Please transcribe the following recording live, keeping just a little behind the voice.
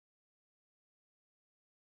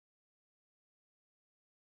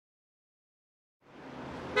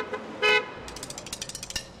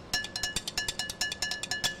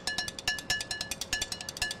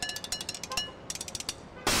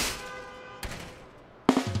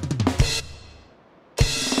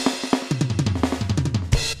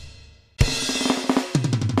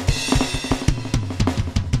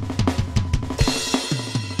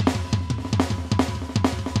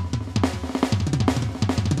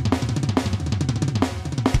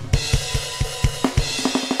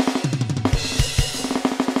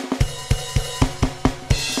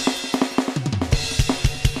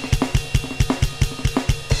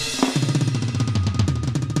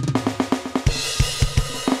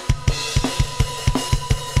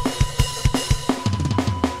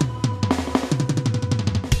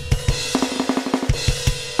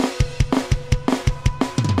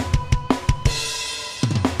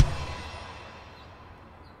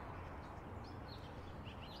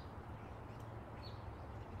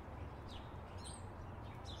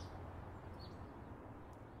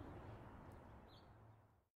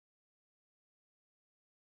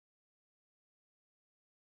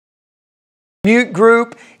Mute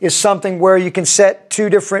group is something where you can set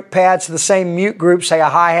two different pads to the same mute group, say a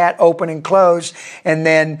hi-hat open and close, and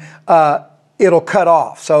then it'll cut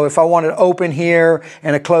off. So if I wanted open here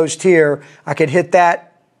and a closed here, I could hit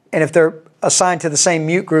that, and if they're assigned to the same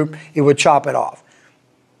mute group, it would chop it off.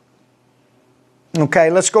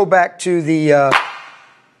 Okay, let's go back to the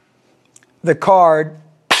card,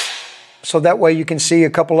 so that way you can see a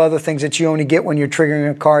couple other things that you only get when you're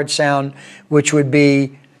triggering a card sound, which would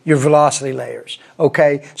be your velocity layers.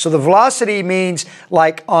 Okay, so the velocity means,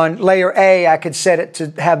 like on layer A, I could set it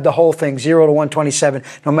to have the whole thing 0 to 127.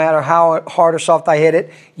 No matter how hard or soft I hit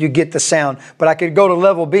it, you get the sound. But I could go to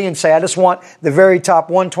level B and say I just want the very top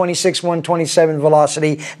 126, 127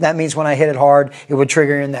 velocity. That means when I hit it hard, it would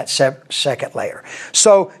trigger in that second layer.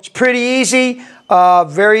 So it's pretty easy,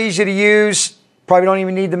 very easy to use. Probably don't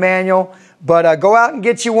even need the manual. But go out and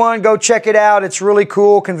get you one. Go check it out. It's really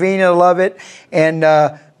cool, convenient. I love it. And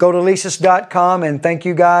go to alesis.com, and thank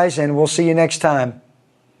you guys, and we'll see you next time.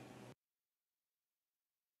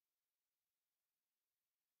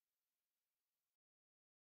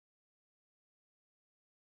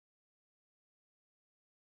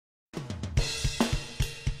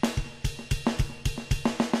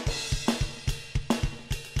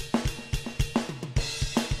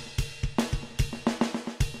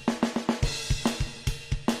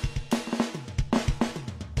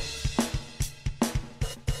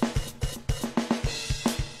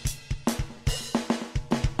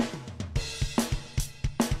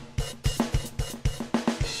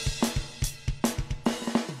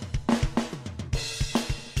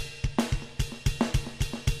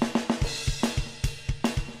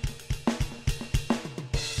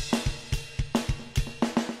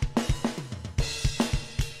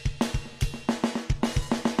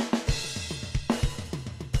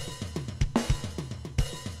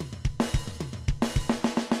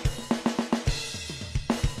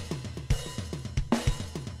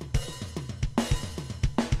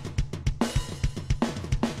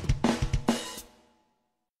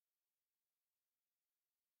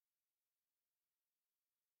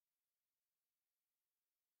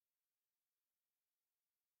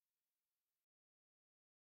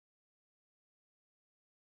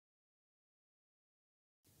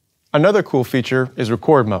 Another cool feature is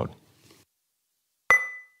record mode.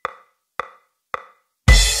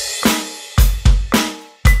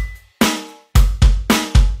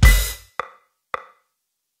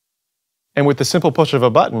 And with the simple push of a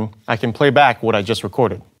button, I can play back what I just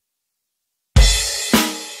recorded.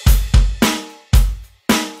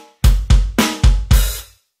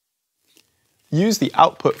 Use the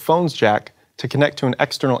output phones jack to connect to an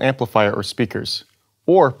external amplifier or speakers,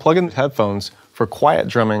 or plug in headphones for quiet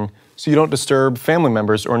drumming so you don't disturb family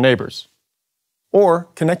members or neighbors. Or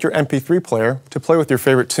connect your MP3 player to play with your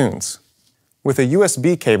favorite tunes. With a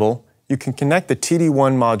USB cable, you can connect the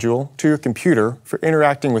TD-1 module to your computer for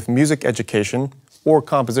interacting with music education or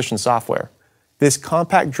composition software. This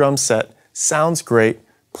compact drum set sounds great,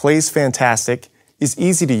 plays fantastic, is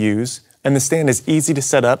easy to use, and the stand is easy to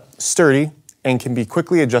set up, sturdy, and can be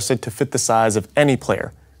quickly adjusted to fit the size of any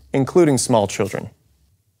player, including small children.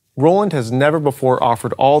 Roland has never before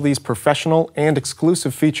offered all these professional and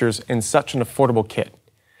exclusive features in such an affordable kit.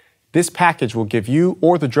 This package will give you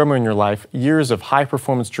or the drummer in your life years of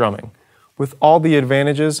high-performance drumming, with all the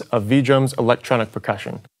advantages of V-Drum's electronic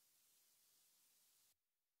percussion.